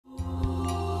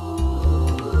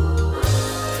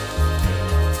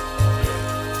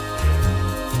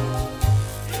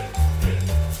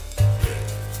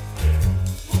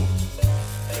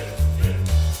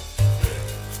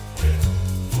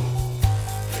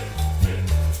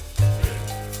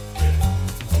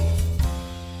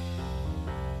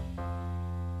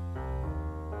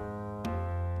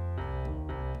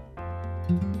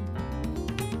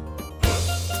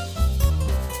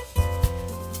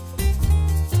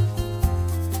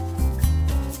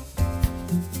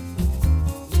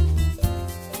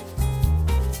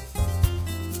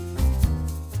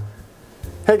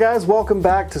Hey guys, welcome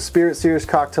back to Spirit Seers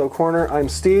Cocktail Corner. I'm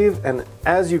Steve, and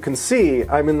as you can see,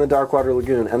 I'm in the DarkWater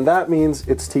Lagoon, and that means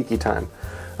it's Tiki time.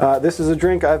 This is a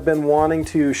drink I've been wanting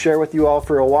to share with you all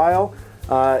for a while.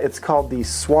 It's called the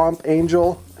Swamp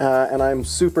Angel, and I'm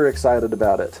super excited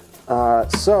about it.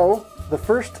 So, the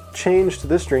first change to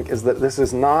this drink is that this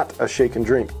is not a shake and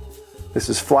drink. This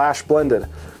is flash blended.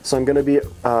 So I'm going to be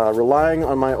relying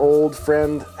on my old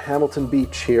friend Hamilton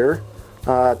Beach here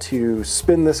to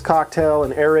spin this cocktail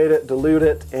and aerate it, dilute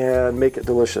it, and make it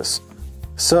delicious.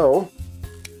 So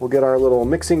we'll get our little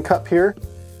mixing cup here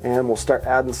and we'll start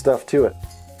adding stuff to it.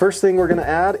 First thing we're going to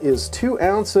add is 2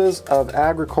 ounces of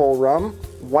agricole rum,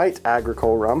 white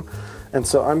agricole rum, and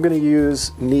so I'm going to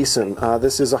use Neeson.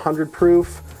 This is 100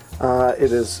 proof.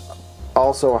 It is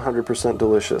also 100%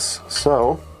 delicious.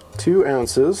 So 2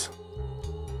 ounces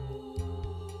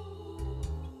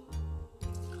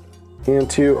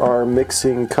into our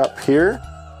mixing cup here.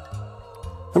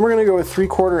 Then we're going to go with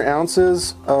 3/4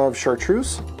 ounces of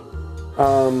chartreuse.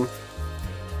 I've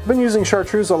been using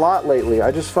chartreuse a lot lately.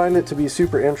 I just find it to be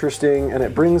super interesting, and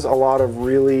it brings a lot of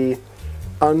really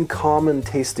uncommon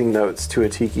tasting notes to a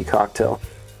tiki cocktail.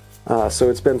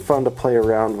 So it's been fun to play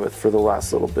around with for the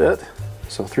last little bit.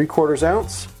 So 3/4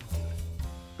 ounce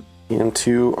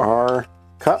into our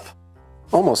cup.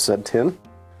 Almost said tin.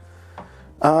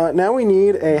 Now we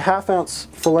need a 1/2 ounce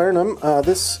falernum.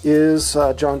 This is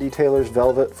John D. Taylor's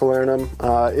Velvet Falernum.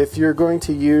 If you're going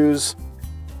to use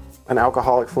an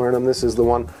alcoholic falernum, this is the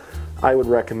one I would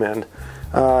recommend.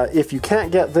 If you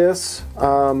can't get this,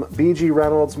 B.G.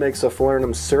 Reynolds makes a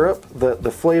falernum syrup.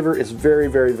 The flavor is very,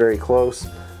 very, very close,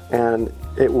 and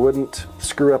it wouldn't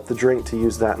screw up the drink to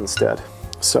use that instead.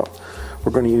 So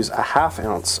we're going to use a 1/2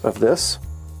 ounce of this.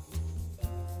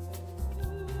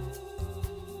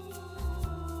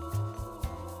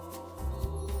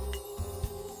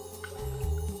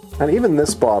 And even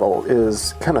this bottle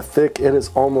is kind of thick. It is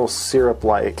almost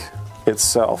syrup-like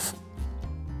itself.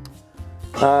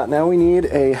 Now we need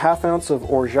a 1/2 ounce of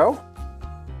orgeat.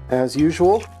 As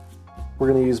usual, we're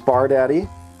going to use Bar Daddy.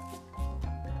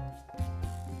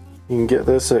 You can get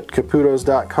this at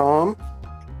caputos.com.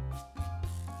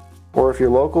 Or if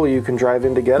you're local, you can drive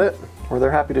in to get it, or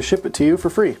they're happy to ship it to you for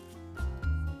free.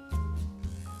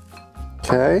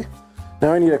 Okay.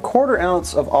 Now I need a 1/4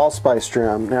 ounce of allspice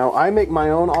dram. Now I make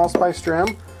my own allspice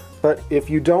dram, but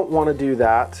if you don't want to do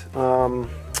that,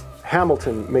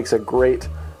 Hamilton makes a great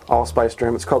allspice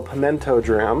dram. It's called pimento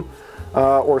dram,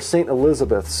 or St.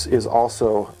 Elizabeth's is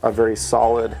also a very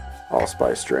solid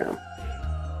allspice dram.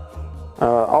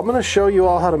 I'm going to show you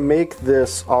all how to make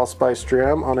this allspice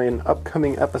dram on an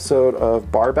upcoming episode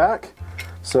of Barback,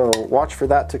 so watch for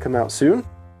that to come out soon.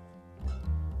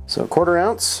 So 1/4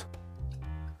 ounce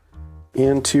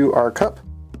into our cup.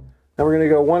 Now we're going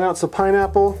to go 1 ounce of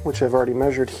pineapple, which I've already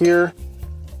measured here.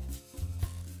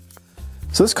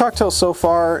 So this cocktail so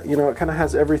far, you know, it kind of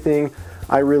has everything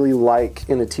I really like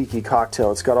in a tiki cocktail.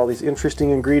 It's got all these interesting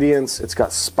ingredients, it's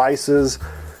got spices,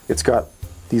 it's got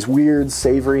these weird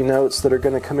savory notes that are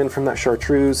going to come in from that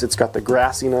chartreuse, it's got the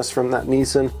grassiness from that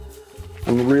Neeson.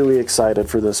 I'm really excited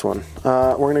for this one.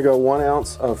 We're going to go 1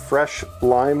 ounce of fresh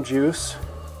lime juice.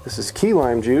 This is key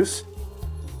lime juice,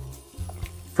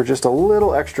 for just a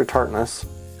little extra tartness.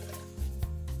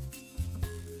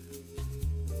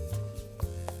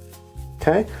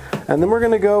 Okay, and then we're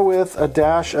going to go with a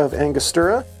dash of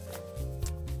Angostura,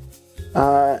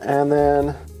 and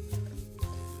then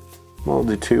we'll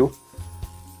do 2,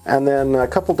 and then a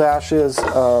couple dashes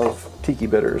of Tiki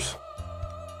bitters.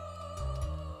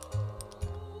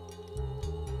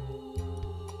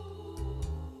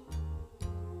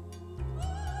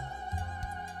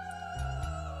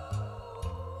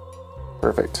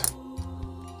 Perfect.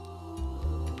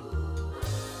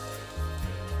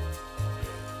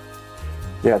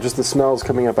 Yeah, just the smells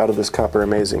coming up out of this cup are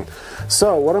amazing.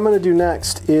 So what I'm going to do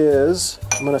next is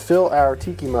I'm going to fill our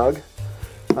tiki mug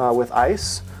with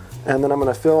ice, and then I'm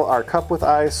going to fill our cup with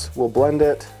ice, we'll blend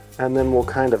it, and then we'll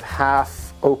kind of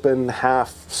half open,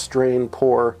 half strain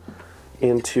pour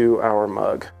into our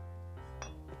mug.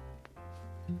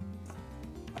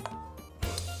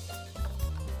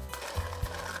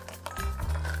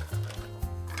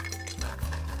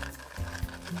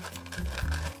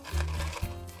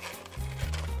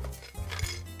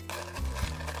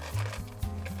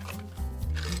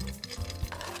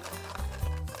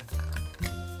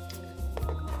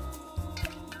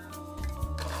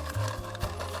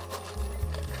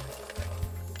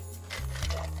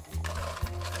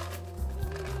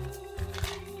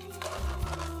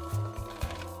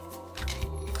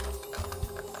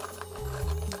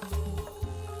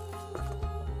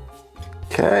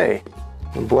 Okay,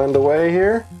 And blend away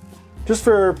here, just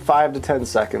for 5 to 10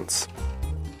 seconds.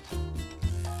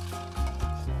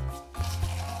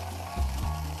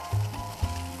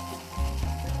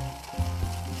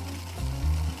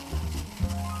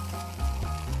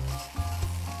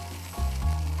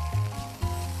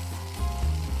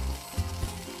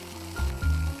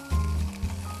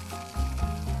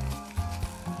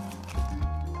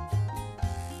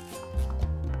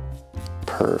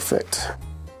 Perfect.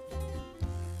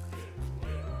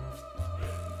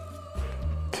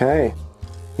 Okay,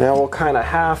 now we'll kind of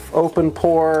half open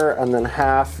pour and then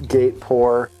half gate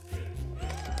pour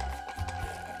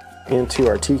into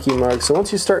our tiki mug. So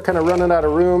once you start kind of running out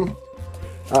of room,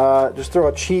 just throw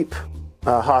a cheap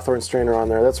Hawthorne strainer on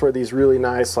there. That's where these really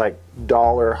nice like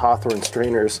dollar Hawthorne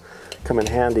strainers come in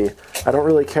handy. I don't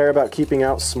really care about keeping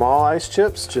out small ice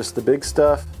chips, just the big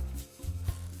stuff.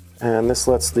 And this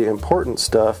lets the important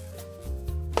stuff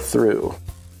through.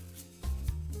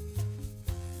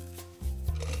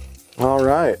 All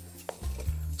right,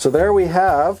 so there we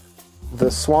have the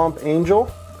Swamp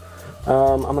Angel.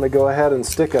 I'm gonna go ahead and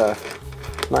stick a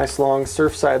nice long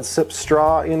Surfside Sip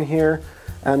straw in here,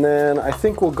 and then I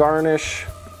think we'll garnish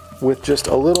with just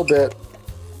a little bit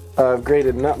of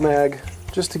grated nutmeg,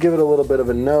 just to give it a little bit of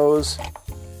a nose.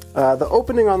 The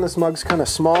opening on this mug's kind of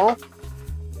small.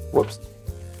 Whoops.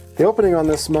 The opening on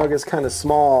this mug is kind of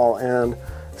small, and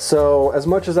so as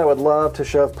much as I would love to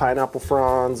shove pineapple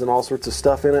fronds and all sorts of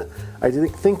stuff in it, I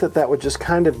think that that would just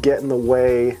kind of get in the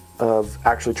way of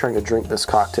actually trying to drink this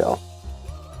cocktail.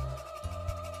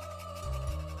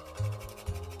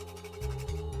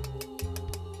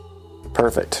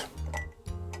 Perfect.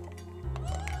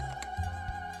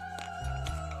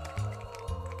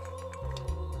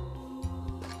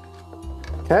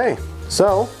 Okay,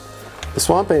 so the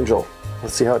Swamp Angel.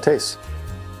 Let's see how it tastes.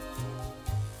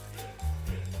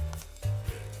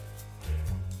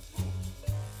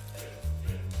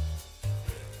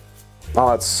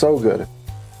 Oh, it's so good.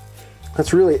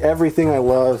 That's really everything I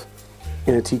love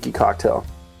in a tiki cocktail.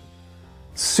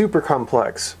 Super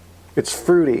complex. It's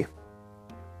fruity,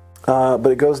 but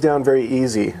it goes down very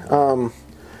easy. You know,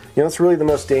 that's really the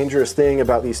most dangerous thing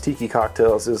about these tiki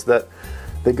cocktails, is that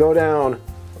they go down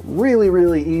really,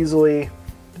 really easily,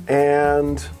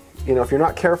 and you know, if you're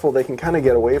not careful, they can kind of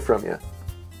get away from you.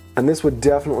 And this would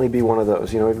definitely be one of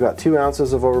those. You know, we've got 2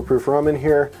 ounces of overproof rum in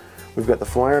here. We've got the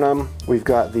falernum. We've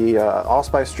got the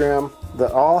allspice dram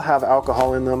that all have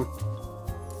alcohol in them.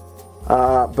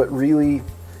 But really,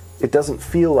 it doesn't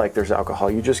feel like there's alcohol.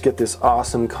 You just get this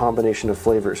awesome combination of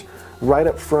flavors. Right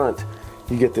up front,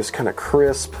 you get this kind of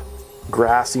crisp,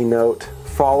 grassy note,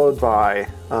 followed by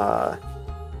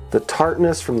the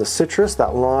tartness from the citrus,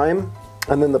 that lime,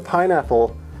 and then the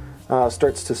pineapple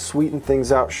starts to sweeten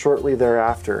things out shortly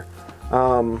thereafter.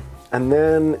 And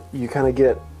then you kind of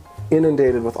get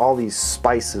inundated with all these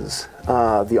spices.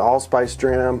 The allspice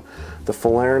dram, the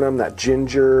falernum, that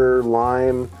ginger,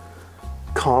 lime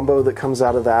combo that comes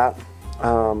out of that.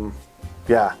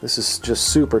 Yeah, this is just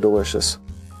super delicious.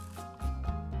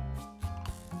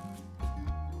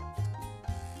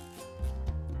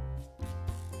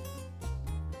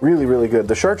 Really, really good.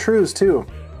 The chartreuse too.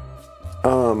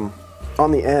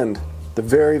 On the end, the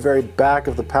very, very back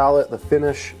of the palate, the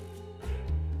finish,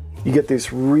 you get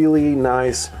this really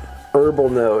nice herbal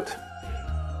note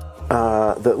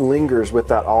that lingers with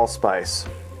that allspice.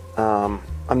 I'm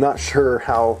not sure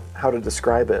how to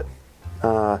describe it,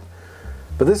 but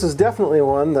this is definitely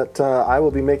one that I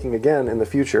will be making again in the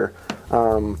future.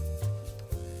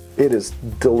 It is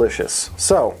delicious.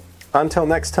 So until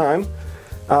next time,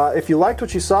 if you liked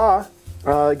what you saw,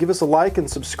 give us a like and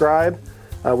subscribe.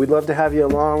 We'd love to have you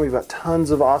along. We've got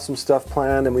tons of awesome stuff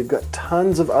planned, and we've got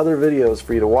tons of other videos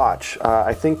for you to watch.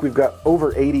 I think we've got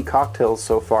over 80 cocktails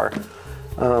so far,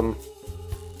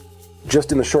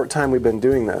 just in the short time we've been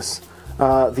doing this.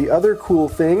 The other cool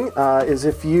thing is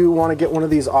if you want to get one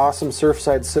of these awesome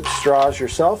Surfside Sip straws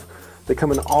yourself, they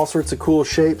come in all sorts of cool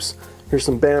shapes. Here's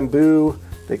some bamboo.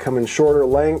 They come in shorter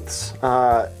lengths,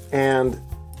 and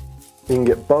you can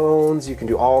get bones. You can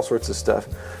do all sorts of stuff.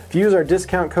 If you use our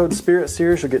discount code Spirit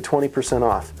Seers, you'll get 20%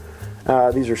 off.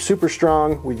 These are super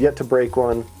strong. We've yet to break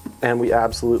one, and we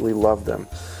absolutely love them.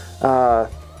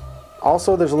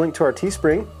 Also, there's a link to our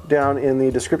Teespring down in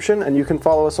the description, and you can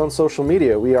follow us on social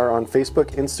media. We are on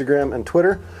Facebook, Instagram, and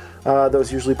Twitter.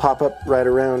 Those usually pop up right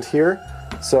around here.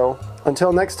 So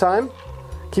until next time,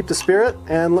 keep the spirit,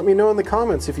 and let me know in the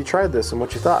comments if you tried this and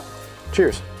what you thought.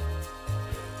 Cheers.